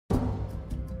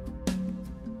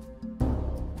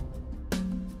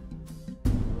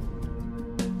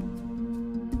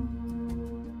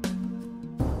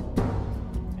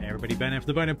everybody, Ben for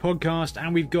the Bonehead podcast,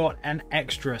 and we've got an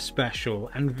extra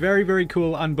special and very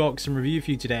cool unbox and review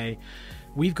for you today.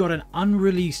 We've got an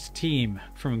unreleased team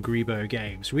from Greebo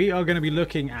Games. We are going to be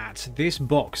looking at this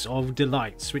box of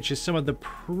delights, which is some of the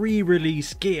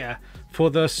pre-release gear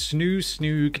for the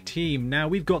Snusnuug team. Now,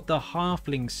 we've got the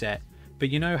Halfling set,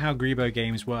 but you know how Greebo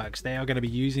Games works. They are going to be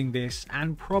using this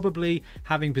and probably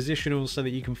having positionals so that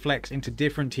you can flex into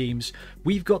different teams.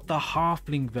 We've got the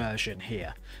Halfling version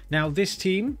here. Now, this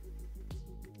team,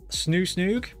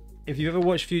 Snusnuug, if you've ever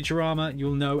watched Futurama,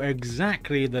 you'll know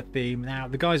exactly the theme. Now,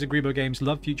 the guys at Greebo Games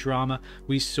love Futurama.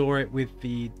 We saw it with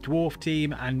the Dwarf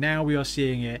team, and now we are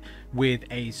seeing it with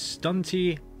a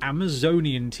stunty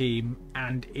Amazonian team,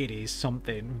 and it is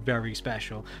something very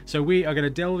special. So we are going to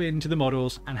delve into the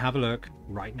models and have a look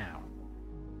right now.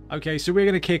 Okay, so we're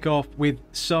going to kick off with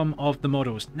some of the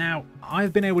models. Now,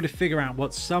 I've been able to figure out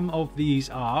what some of these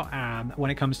are when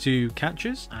it comes to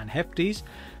catchers and hefties.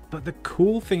 But the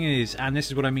cool thing is, and this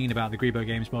is what I mean about the Greebo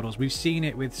Games models, we've seen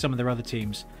it with some of their other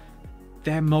teams,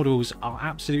 their models are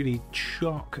absolutely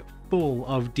chock full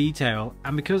of detail,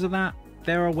 and because of that,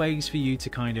 there are ways for you to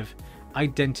kind of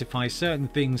identify certain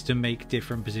things to make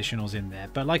different positionals in there.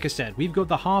 But like I said, we've got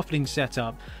the Halfling set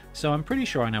up, so I'm pretty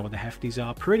sure I know what the hefties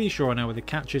are, pretty sure I know what the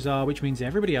catchers are, which means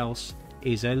everybody else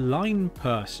is a line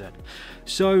person.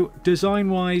 So design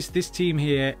wise, this team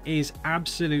here is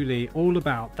absolutely all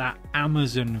about that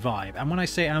Amazon vibe, and when I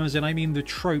say Amazon, I mean the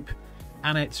trope,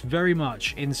 and it's very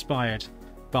much inspired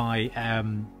by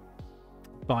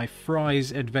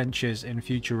Fry's adventures in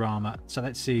Futurama. So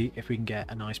let's see if we can get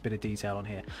a nice bit of detail on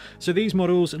here. So these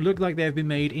models look like they've been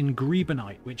made in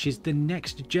Greebonite, which is the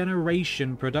next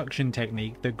generation production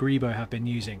technique that Greebo have been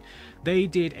using. They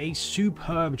did a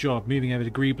superb job moving over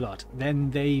to Greeblood. Then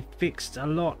they fixed a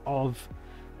lot of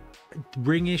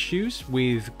ring issues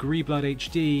with Greeblood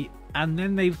HD, and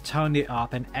then they've turned it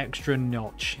up an extra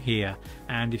notch here.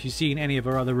 And if you've seen any of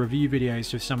our other review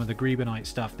videos of some of the Greebonite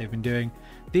stuff they've been doing,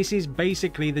 this is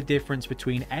basically the difference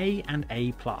between A and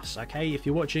A+, okay? If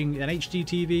you're watching an HD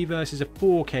TV versus a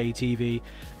 4K TV,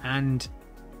 and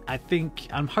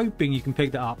I'm hoping you can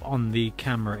pick that up on the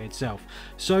camera itself.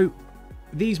 So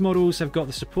these models have got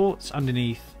the supports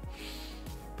underneath,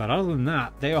 but other than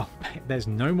that, there's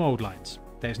no mold lines,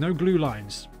 there's no glue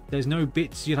lines, there's no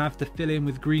bits you'll have to fill in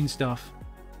with green stuff.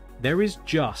 There is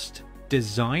just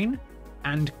design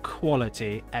and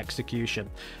quality execution.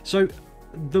 So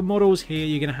the models here,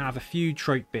 you're going to have a few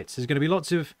trope bits. There's going to be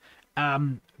lots of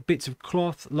bits of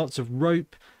cloth, lots of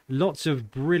rope, lots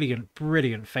of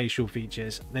brilliant facial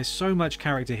features. There's so much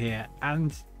character here,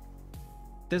 and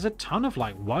there's a ton of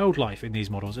like wildlife in these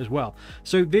models as well.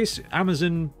 So this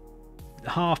Amazon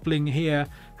Halfling here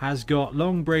has got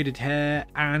long braided hair,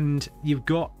 and you've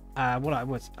got I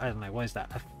don't know, what is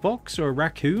that, a fox or a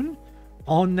raccoon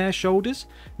on their shoulders.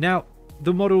 Now,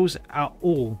 the models are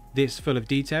all this full of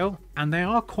detail, and they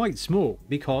are quite small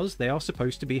because they are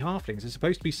supposed to be halflings. They're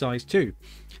supposed to be size 2.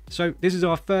 So this is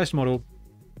our first model,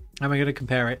 and we're going to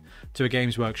compare it to a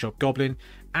Games Workshop Goblin,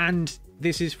 and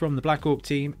this is from the Black Orc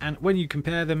team. And when you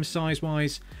compare them size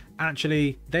wise,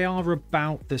 actually they are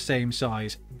about the same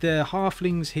size. The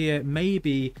halflings here may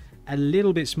be a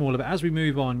little bit smaller, but as we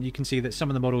move on, you can see that some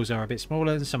of the models are a bit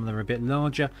smaller and some of them are a bit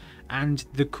larger. And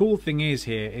the cool thing is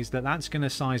here is that that's going to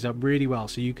size up really well,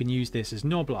 so you can use this as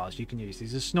Noblars, you can use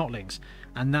these as Snotlings,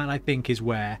 and that I think is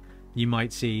where you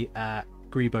might see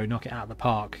Greebo knock it out of the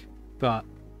park. But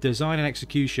design and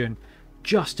execution,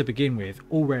 just to begin with,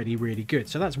 already really good.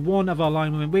 So that's one of our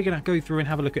line women. We're going to go through and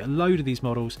have a look at a load of these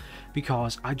models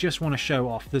because I just want to show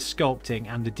off the sculpting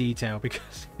and the detail,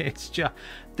 because it's just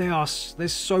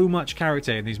there's so much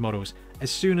character in these models.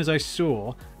 As soon as I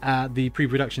saw the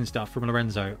pre-production stuff from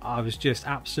Lorenzo, I was just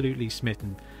absolutely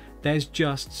smitten. There's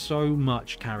just so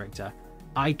much character.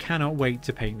 I cannot wait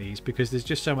to paint these because there's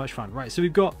just so much fun. Right, so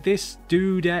we've got this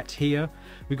dudette here,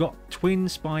 we've got twin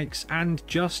spikes, and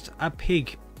just a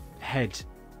pig head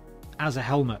as a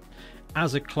helmet,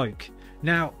 as a cloak.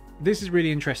 Now, this is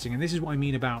really interesting, and this is what I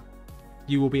mean about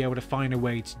you will be able to find a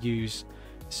way to use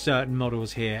certain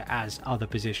models here as other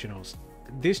positionals.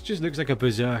 This just looks like a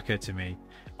berserker to me,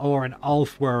 or an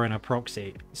Ulfwer in a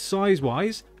proxy. Size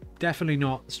wise, definitely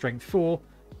not strength 4,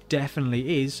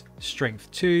 definitely is strength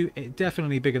 2, it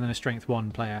definitely bigger than a strength 1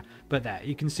 player. But there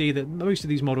you can see that most of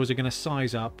these models are going to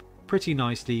size up pretty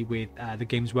nicely with the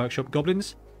Games Workshop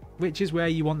Goblins, which is where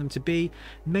you want them to be.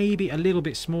 Maybe a little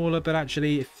bit smaller, but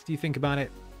actually if you think about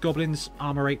it, Goblins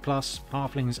armor 8+,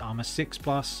 Halflings armor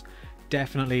 6+,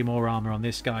 definitely more armor on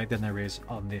this guy than there is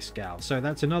on this gal. So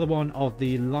that's another one of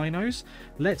the linos.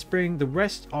 Let's bring the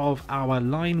rest of our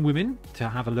line women to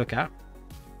have a look at.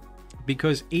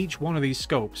 because each one of these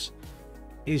sculpts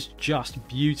is just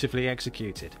beautifully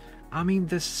executed. I mean,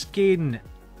 the skin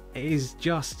is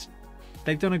just,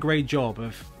 they've done a great job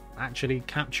of actually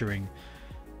capturing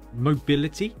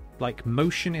mobility, like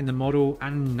motion in the model,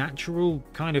 and natural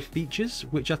kind of features,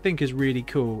 which I think is really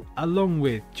cool, along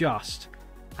with just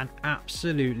an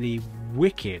absolutely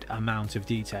wicked amount of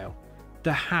detail.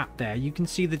 The hat there, you can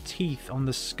see the teeth on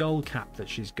the skull cap that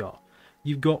she's got.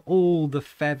 You've got all the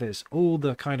feathers, all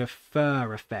the kind of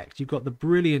fur effect. You've got the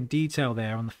brilliant detail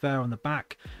there on the fur on the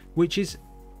back, which is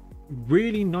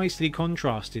really nicely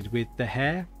contrasted with the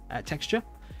hair texture,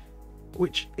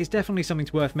 which is definitely something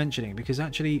worth mentioning, because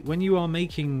actually when you are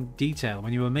making detail,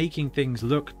 when you are making things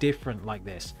look different like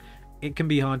this, it can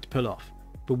be hard to pull off.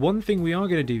 But one thing we are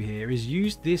going to do here is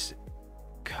use this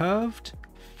curved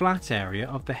flat area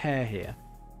of the hair here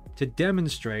to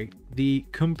demonstrate the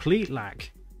complete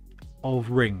lack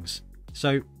of rings.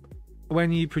 So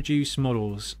when you produce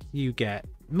models, you get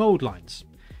mold lines,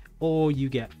 or you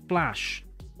get flash,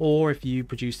 or if you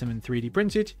produce them in 3D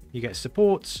printed, you get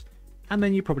supports, and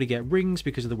then you probably get rings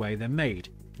because of the way they're made.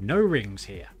 No rings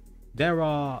here. There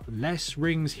are less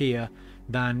rings here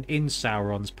than in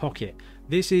Sauron's pocket.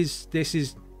 This is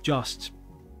just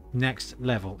next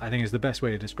level, I think is the best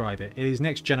way to describe it. It is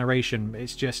next generation.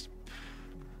 It's just,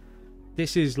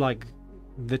 this is like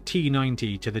the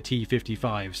T90 to the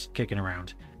T55s kicking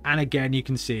around. And again, you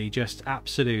can see just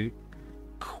absolute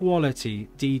quality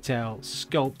detail,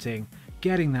 sculpting,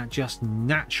 getting that just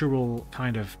natural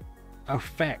kind of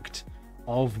effect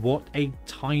of what a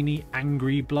tiny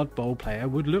angry Blood Bowl player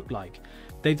would look like.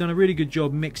 They've done a really good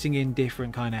job mixing in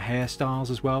different kind of hairstyles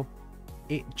as well.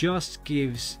 It just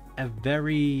gives a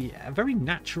very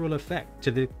natural effect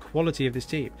to the quality of this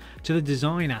team, to the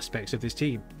design aspects of this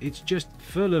team. It's just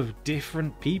full of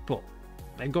different people.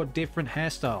 They've got different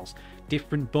hairstyles,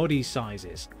 different body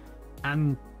sizes,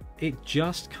 and it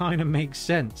just kind of makes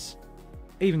sense,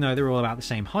 even though they're all about the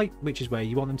same height, which is where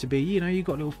you want them to be. You know, you've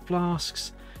got little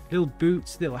flasks, little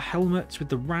boots, little helmets with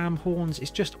the ram horns.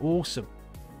 It's just awesome.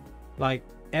 Like,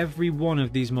 every one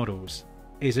of these models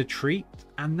is a treat,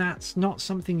 and that's not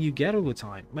something you get all the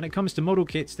time. When it comes to model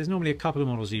kits, there's normally a couple of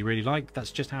models you really like.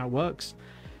 That's just how it works.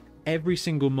 Every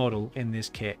single model in this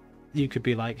kit, you could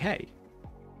be like, hey,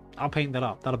 I'll paint that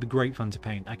up. That'll be great fun to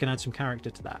paint. I can add some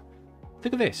character to that.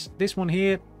 Look at this. This one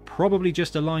here, probably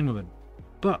just a line woman,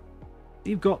 but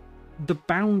you've got the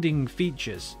bounding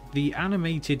features. The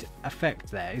animated effect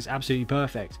there is absolutely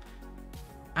perfect,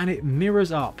 and it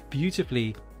mirrors up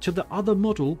beautifully to the other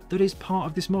model that is part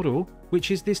of this model,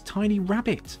 which is this tiny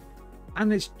rabbit.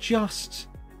 And it's just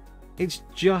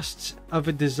of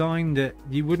a design that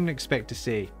you wouldn't expect to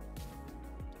see.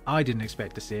 I didn't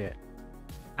expect to see it,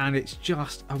 and it's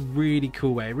just a really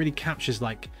cool way. It really captures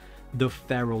like the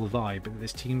feral vibe that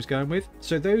this team's going with.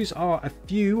 So those are a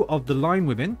few of the line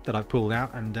women that I've pulled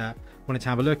out and wanted to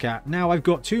have a look at. Now I've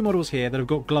got two models here that have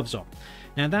got gloves on.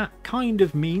 Now that kind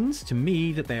of means to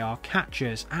me that they are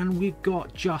catchers, and we've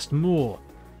got just more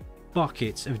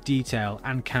buckets of detail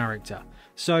and character.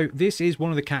 So this is one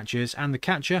of the catchers, and the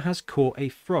catcher has caught a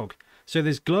frog. So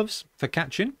there's gloves for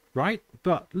catching, right?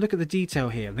 But look at the detail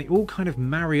here. They all kind of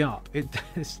marry up.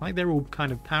 It's like they're all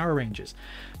kind of Power Rangers.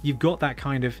 You've got that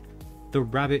kind of, the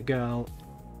rabbit girl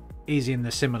is in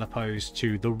the similar pose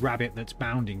to the rabbit that's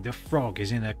bounding. The frog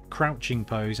is in a crouching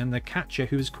pose, and the catcher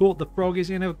who has caught the frog is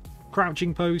in a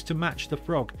crouching pose to match the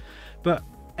frog. But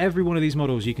every one of these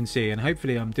models you can see, and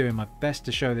hopefully I'm doing my best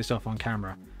to show this off on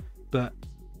camera, but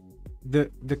the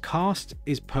cast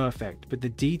is perfect, but the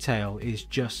detail is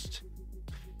just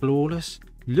flawless.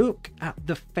 Look at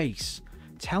the face.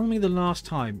 Tell me the last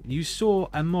time you saw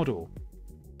a model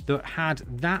that had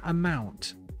that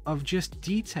amount of just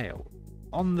detail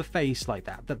on the face like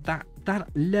that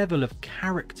level of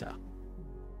character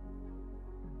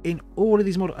in all of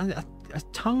these models, and a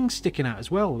tongue sticking out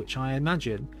as well, which I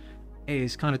imagine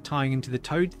is kind of tying into the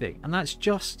toad thing. And that's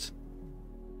just,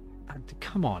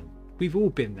 come on, we've all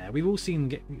been there. We've all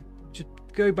seen, just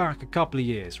go back a couple of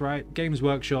years, right? Games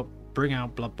Workshop bring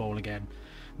out Blood Bowl again.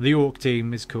 The Orc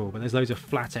team is cool, but there's loads of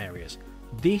flat areas.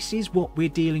 This is what we're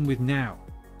dealing with now.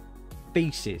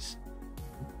 Faces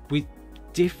with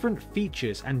different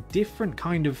features and different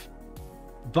kind of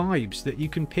vibes that you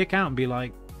can pick out and be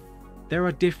like, there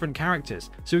are different characters.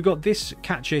 So we've got this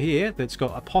catcher here that's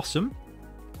got a possum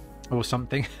or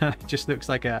something. It just looks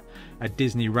like a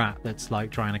Disney rat that's like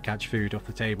trying to catch food off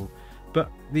the table. But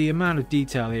the amount of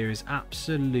detail here is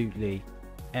absolutely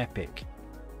epic.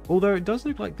 Although it does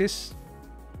look like this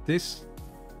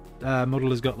model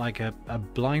has got like a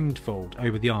blindfold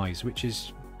over the eyes, which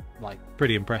is like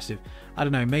pretty impressive. I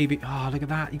don't know, maybe, oh, look at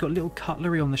that, you got little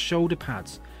cutlery on the shoulder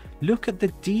pads. Look at the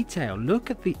detail,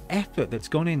 look at the effort that's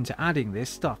gone into adding this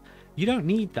stuff. You don't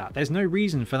need that, there's no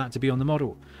reason for that to be on the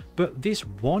model. But this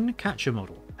one catcher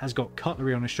model has got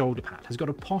cutlery on a shoulder pad, has got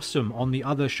a possum on the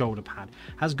other shoulder pad,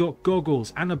 has got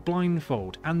goggles and a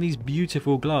blindfold and these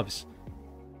beautiful gloves.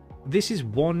 This is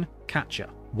one catcher,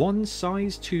 one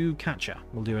size 2 catcher.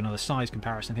 We'll do another size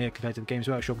comparison here compared to the Games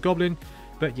Workshop Goblin.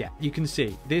 But yeah, you can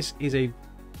see this is a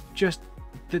just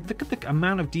look at the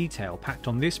amount of detail packed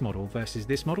on this model versus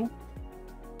this model.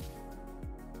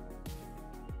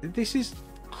 This is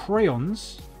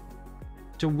crayons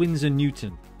to Winsor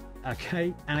Newton,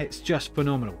 okay, and it's just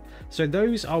phenomenal. So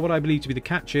those are what I believe to be the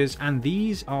catchers, and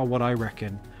these are what I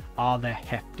reckon are the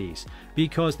hefties,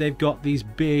 because they've got these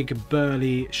big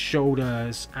burly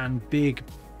shoulders and big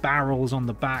barrels on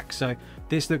the back. So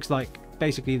this looks like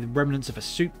basically the remnants of a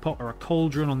soup pot or a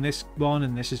cauldron on this one,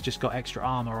 and this has just got extra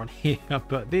armor on here.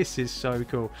 But this is so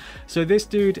cool. So this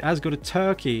dude has got a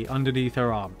turkey underneath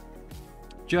her arm,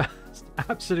 just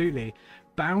absolutely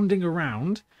bounding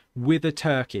around with a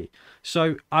turkey.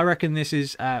 So I reckon this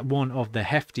is one of the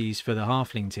hefties for the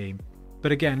halfling team.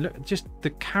 But again, look, just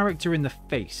the character in the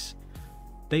face.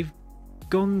 They've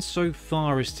gone so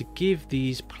far as to give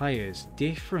these players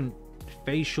different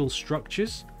facial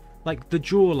structures. Like the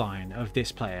jawline of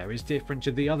this player is different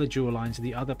to the other jawlines of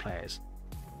the other players.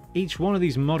 Each one of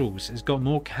these models has got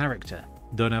more character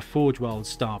than a Forge World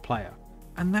star player.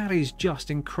 And that is just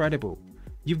incredible.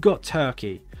 You've got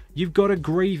Turkey, you've got a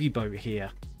gravy boat here,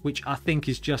 which I think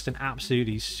is just an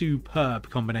absolutely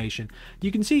superb combination.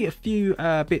 You can see a few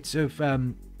bits of,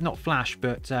 not flash,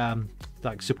 but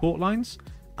like support lines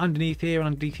underneath here and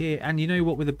underneath here. And you know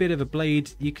what, with a bit of a blade,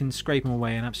 you can scrape them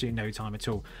away in absolutely no time at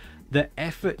all. The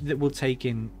effort that will take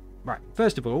in, right,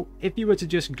 first of all, if you were to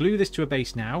just glue this to a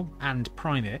base now and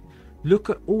prime it,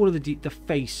 look at all of the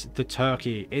face, the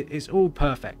turkey, it's all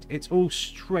perfect. It's all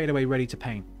straight away ready to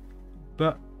paint.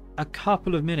 But a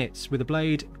couple of minutes with a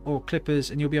blade or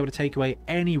clippers and you'll be able to take away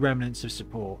any remnants of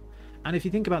support. And if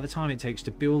you think about the time it takes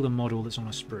to build a model that's on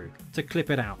a sprue, to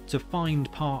clip it out, to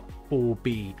find part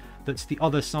 4B that's the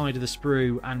other side of the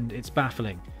sprue and it's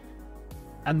baffling,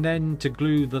 and then to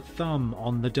glue the thumb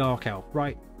on the dark elf,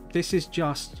 right? This is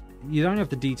just, you don't have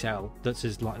the detail that's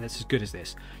as good as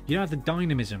this. You don't have the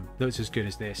dynamism that's as good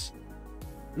as this.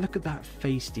 Look at that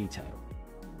face detail,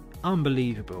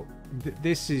 unbelievable.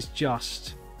 This is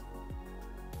just,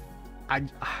 I'm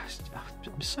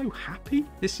so happy.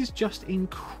 This is just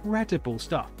incredible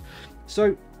stuff.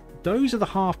 So those are the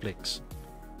halflings.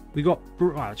 We got,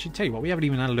 well, I should tell you what, we haven't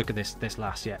even had a look at this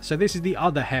last yet. So this is the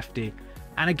other hefty.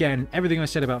 And again, everything I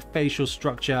said about facial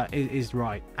structure is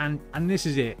right. And this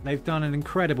is it. They've done an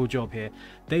incredible job here.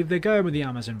 They're going with the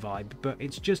Amazon vibe, but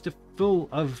it's just full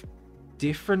of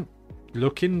different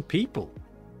looking people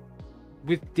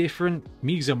with different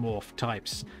mesomorph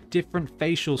types, different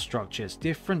facial structures,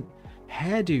 different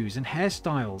hairdos and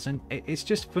hairstyles, and it's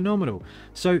just phenomenal.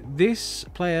 So this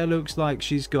player looks like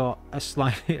she's got a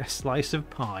slice of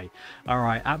pie. All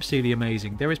right, absolutely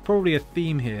amazing. There is probably a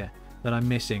theme here that I'm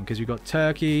missing, because you've got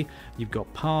turkey, you've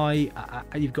got pie,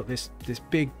 you've got this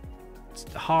big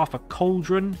half a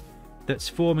cauldron that's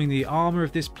forming the armor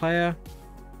of this player.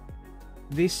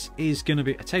 This is going to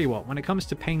be, I tell you what, when it comes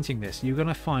to painting this, you're going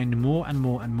to find more and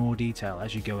more and more detail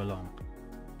as you go along.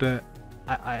 But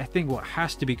I think what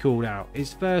has to be called out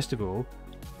is, first of all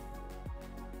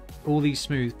these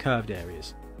smooth curved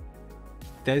areas.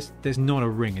 There's not a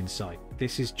ring in sight.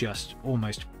 This is just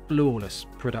almost flawless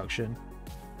production.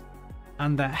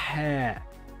 And the hair,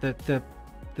 the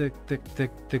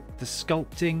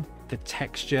sculpting, the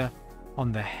texture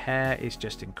on the hair is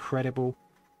just incredible.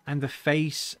 And the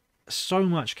face, so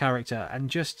much character, and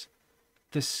just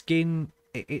the skin,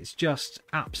 it's just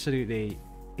absolutely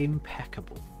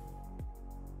impeccable.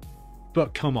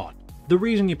 But come on, the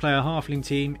reason you play a halfling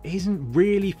team isn't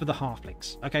really for the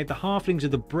halflings, okay? The halflings are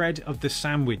the bread of the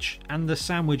sandwich, and the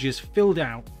sandwich is filled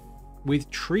out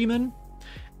with treemen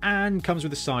and comes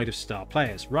with a side of star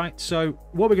players, right? So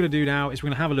what we're going to do now is we're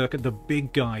going to have a look at the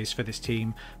big guys for this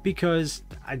team, because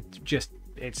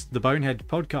it's the Bonehead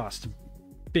podcast.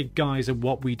 Big guys are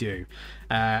what we do.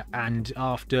 And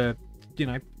after,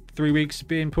 3 weeks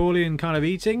being poorly and kind of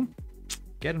eating,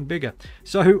 getting bigger.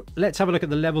 So let's have a look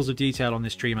at the levels of detail on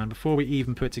this tree man before we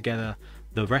even put together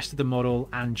the rest of the model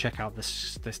and check out the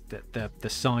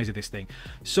size of this thing.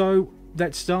 So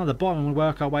let's start at the bottom and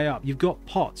work our way up. You've got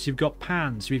pots, you've got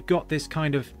pans, we've got this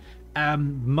kind of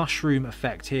mushroom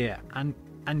effect here, and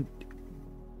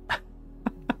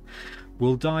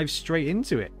we'll dive straight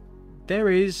into it. There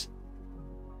is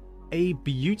a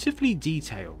beautifully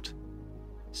detailed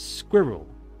squirrel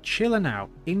chilling out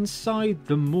inside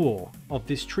the maw of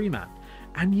this tree man,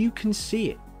 and you can see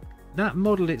it. That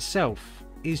model itself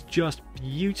is just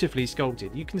beautifully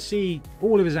sculpted. You can see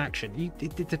all of his action.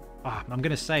 I'm going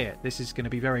to say it. This is going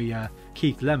to be very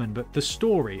Keith Lemon, but the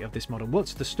story of this model.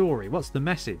 What's the story? What's the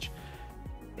message?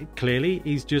 Clearly,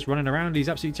 he's just running around. He's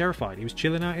absolutely terrified. He was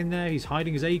chilling out in there. He's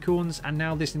hiding his acorns, and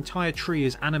now this entire tree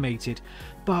is animated.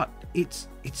 But it's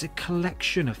a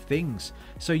collection of things.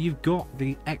 So you've got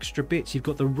the extra bits. You've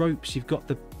got the ropes. You've got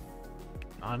the,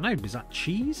 I don't know, is that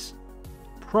cheese?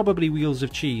 Probably wheels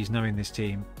of cheese, knowing this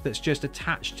team, that's just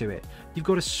attached to it. You've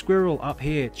got a squirrel up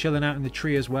here chilling out in the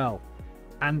tree as well,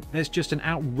 and there's just an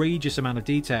outrageous amount of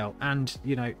detail. And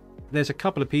you know, there's a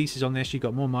couple of pieces on this. You've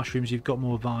got more mushrooms, you've got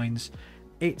more vines.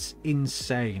 It's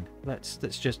insane. Let's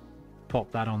just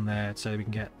pop that on there so we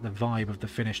can get the vibe of the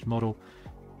finished model.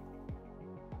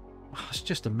 Oh, it's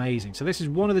just amazing. So this is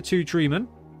one of the two treemen,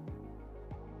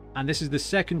 and this is the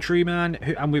second tree man,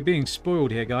 and we're being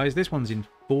spoiled here, guys. This one's in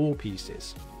 4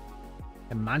 pieces.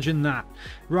 Imagine that.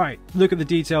 Right, look at the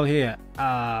detail here.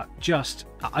 I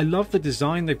love the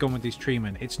design they've gone with these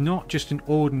treemen. It's not just an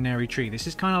ordinary tree. This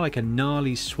is kind of like a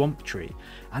gnarly swamp tree,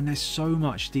 and there's so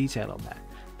much detail on there.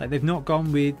 Like, they've not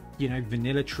gone with, you know,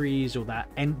 vanilla trees or that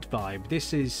Ent vibe.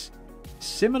 This is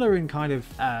similar in kind of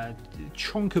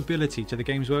chonkability to the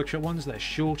Games Workshop ones that are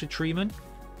shorter treemen,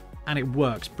 and it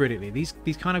works brilliantly.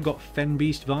 These kind of got Fen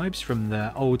Beast vibes from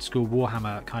the old school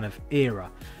Warhammer kind of era.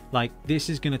 Like, this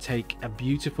is going to take a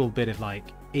beautiful bit of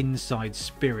like inside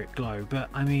spirit glow, but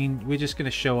I mean, we're just going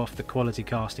to show off the quality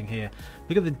casting here.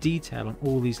 Look at the detail on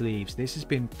all these leaves. This has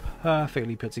been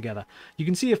perfectly put together. You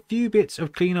can see a few bits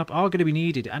of cleanup are going to be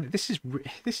needed, and this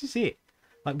is it.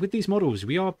 Like, with these models,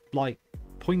 we are like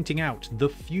pointing out the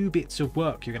few bits of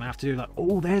work you're going to have to do. Like,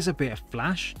 oh, there's a bit of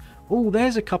flash. Oh,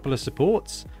 there's a couple of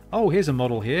supports. Oh, here's a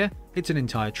model here. It's an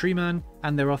entire tree man,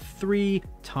 and there are 3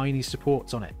 tiny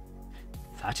supports on it.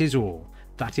 That is all.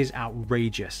 That is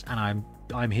outrageous, and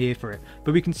I'm here for it.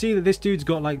 But we can see that this dude's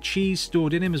got like cheese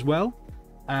stored in him as well.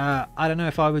 I don't know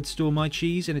if I would store my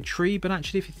cheese in a tree, but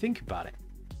actually, if you think about it,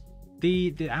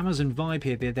 the Amazon vibe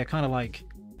here, they're kind of like,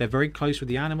 they're very close with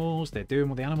the animals. They're doing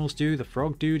what the animals do. The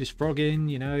frog dude is frogging,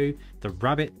 you know. The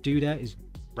rabbit dude is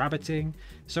rabbiting.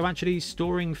 So actually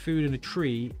storing food in a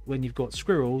tree when you've got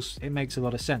squirrels, it makes a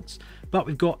lot of sense. But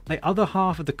we've got the other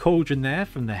half of the cauldron there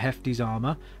from the Hefty's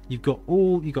armor. You've got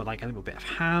like a little bit of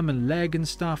ham and leg and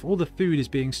stuff. All the food is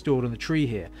being stored on the tree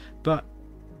here. But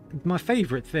my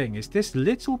favorite thing is this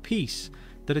little piece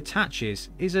that attaches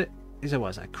is a what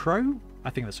is that, a crow? I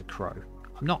think that's a crow.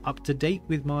 I'm not up to date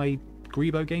with my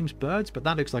Greebo Games birds, but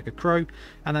that looks like a crow,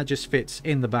 and that just fits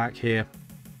in the back here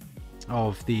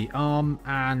of the arm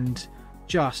and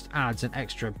just adds an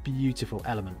extra beautiful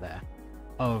element there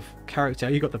of character.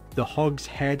 You got the hog's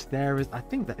head there. I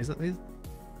think is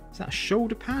that a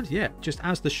shoulder pad? Yeah, just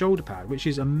as the shoulder pad, which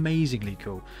is amazingly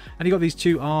cool. And you got these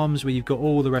 2 arms where you've got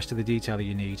all the rest of the detail that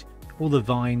you need, all the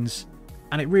vines,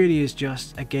 and it really is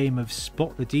just a game of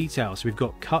spot the detail. So we've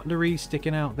got cutlery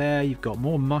sticking out there, you've got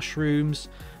more mushrooms,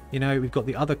 you know, we've got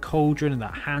the other cauldron and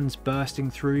that hand's bursting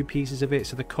through pieces of it.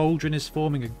 So the cauldron is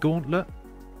forming a gauntlet.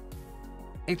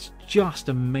 It's just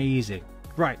amazing.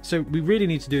 Right, so we really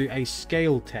need to do a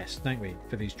scale test, don't we,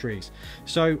 for these trees?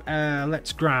 So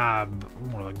let's grab,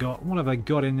 what have I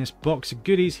got in this box of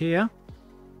goodies here?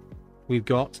 We've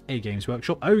got a Games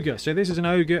Workshop ogre. So this is an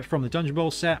ogre from the Dungeon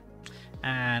Bowl set,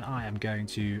 and I am going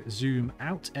to zoom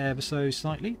out ever so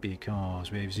slightly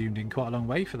because we've zoomed in quite a long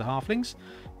way for the halflings.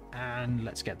 And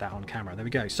let's get that on camera. There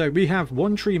we go. So we have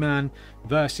 1 tree man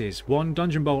versus 1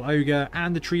 Dungeon Bowl ogre,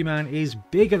 and the tree man is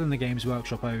bigger than the Games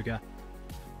Workshop ogre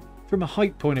from a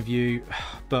height point of view,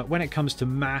 but when it comes to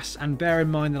mass, and bear in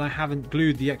mind that I haven't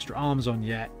glued the extra arms on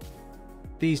yet,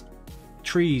 these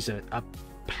trees are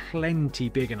plenty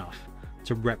big enough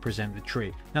to represent the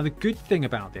tree. Now the good thing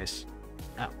about this,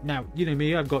 now you know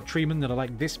me, I've got treemen that are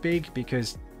like this big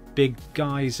because big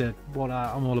guys are what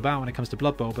I'm all about when it comes to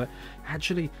Blood Bowl, but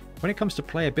actually when it comes to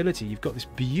playability, you've got this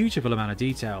beautiful amount of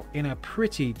detail in a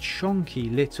pretty chunky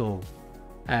little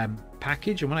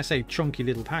package. And when I say chunky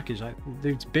little package, like,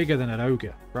 it's bigger than an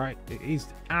ogre, right? It is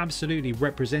absolutely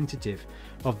representative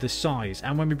of the size.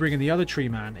 And when we bring in the other tree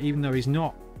man, even though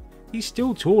he's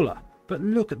still taller, but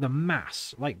look at the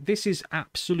mass. Like, this is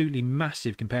absolutely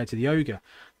massive compared to the ogre,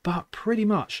 but pretty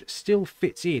much still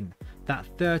fits in that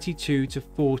 32 to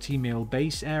 40 mil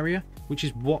base area, which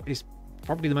is what is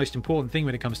probably the most important thing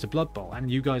when it comes to Blood Bowl. And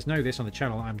you guys know this on the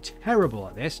channel, I'm terrible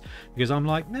at this because I'm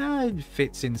like, nah, it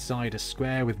fits inside a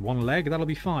square with 1 leg, that'll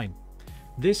be fine.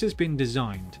 This has been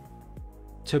designed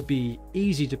to be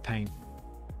easy to paint,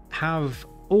 have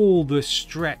all the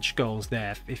stretch goals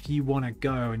there if you want to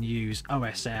go and use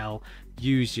OSL,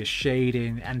 use your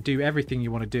shading and do everything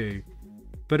you want to do.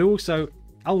 But also,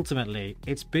 ultimately,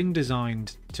 it's been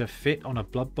designed to fit on a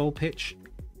Blood Bowl pitch.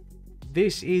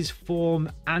 This is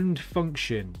form and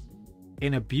function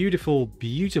in a beautiful,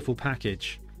 beautiful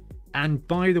package. And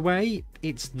by the way,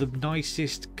 it's the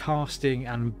nicest casting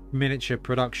and miniature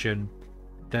production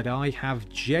that I have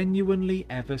genuinely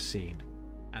ever seen.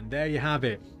 And there you have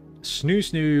it.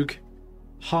 Snusnuug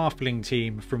Halfling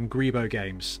team from Greebo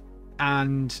Games.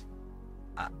 And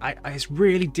it's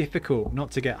really difficult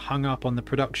not to get hung up on the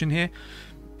production here.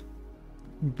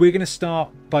 We're going to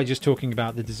start by just talking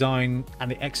about the design and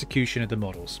the execution of the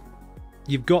models.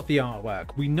 You've got the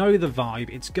artwork, we know the vibe,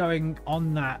 it's going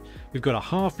on that. We've got a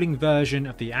halfling version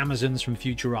of the Amazons from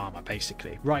Futurama,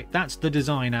 basically, right? That's the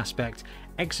design aspect,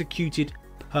 executed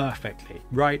perfectly,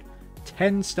 right?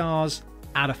 10 stars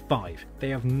out of 5. They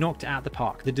have knocked it out the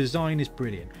park. The design is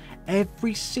brilliant.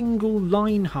 Every single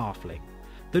line halfling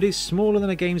that is smaller than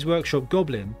a Games Workshop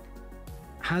goblin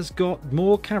has got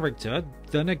more character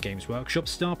than a Games Workshop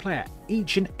star player.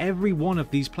 Each and every one of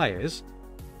these players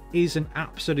is an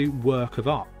absolute work of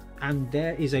art, and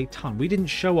there is a ton. We didn't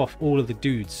show off all of the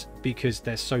dudes because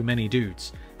there's so many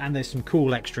dudes, and there's some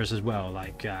cool extras as well,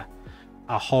 like a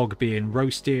hog being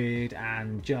roasted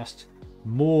and just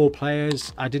more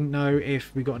players. I didn't know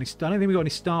if we got any, I don't think we got any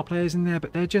star players in there,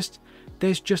 but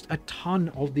there's just a ton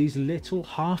of these little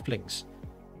halflings.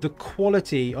 The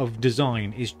quality of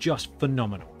design is just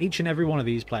phenomenal. Each and every one of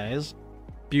these players,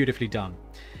 beautifully done.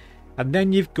 And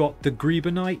then you've got the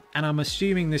Greebonite, and I'm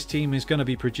assuming this team is going to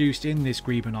be produced in this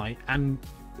Greebonite. And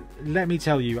let me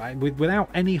tell you, without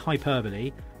any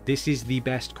hyperbole, this is the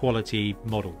best quality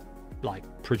model, like,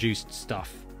 produced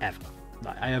stuff ever.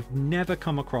 Like, I have never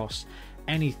come across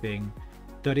anything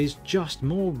that is just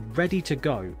more ready to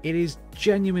go. It is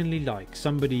genuinely like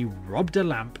somebody robbed a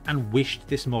lamp and wished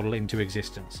this model into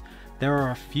existence. There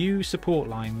are a few support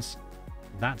lines,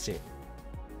 that's it.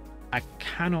 I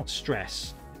cannot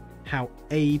stress how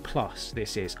A+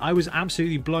 this is. I was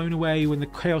absolutely blown away when the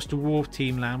Chaos Dwarf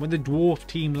team landed. When the Dwarf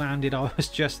team landed, I was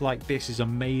just like, this is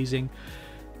amazing.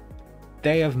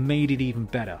 They have made it even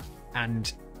better,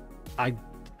 and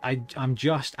I'm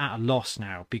just at a loss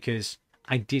now because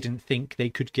I didn't think they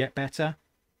could get better,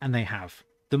 and they have.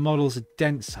 The models are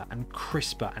denser and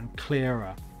crisper and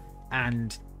clearer,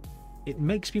 and it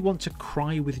makes me want to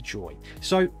cry with joy.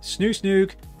 So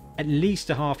Snusnuug, at least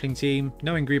a halfling team.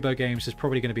 Knowing Greebo Games, there's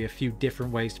probably going to be a few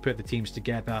different ways to put the teams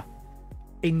together.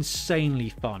 Insanely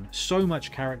fun, so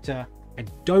much character. I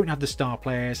don't have the star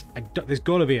players. There's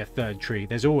got to be a third tree.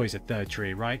 There's always a third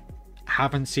tree, right?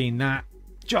 Haven't seen that.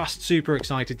 Just super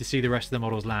excited to see the rest of the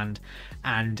models land,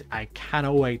 and I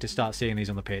cannot wait to start seeing these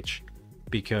on the pitch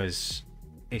because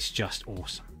it's just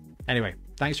awesome. Anyway,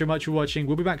 thanks very much for watching.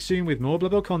 We'll be back soon with more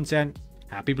Blood Bowl content.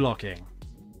 Happy blocking.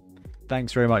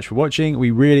 Thanks very much for watching. We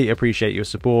really appreciate your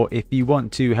support. If you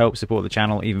want to help support the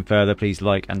channel even further, please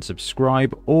like and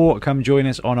subscribe, or come join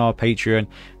us on our Patreon.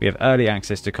 We have early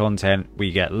access to content.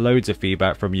 We get loads of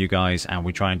feedback from you guys, and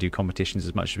we try and do competitions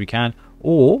as much as we can.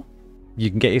 Or you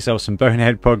can get yourself some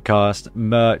Bonehead podcast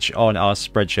merch on our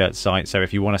Spreadshirt site. So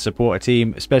if you want to support a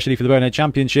team, especially for the Bonehead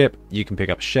Championship, you can pick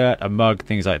up a shirt, a mug,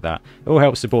 things like that. It all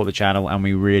helps support the channel, and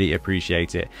we really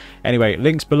appreciate it. Anyway,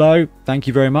 links below. Thank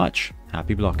you very much.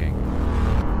 Happy blocking.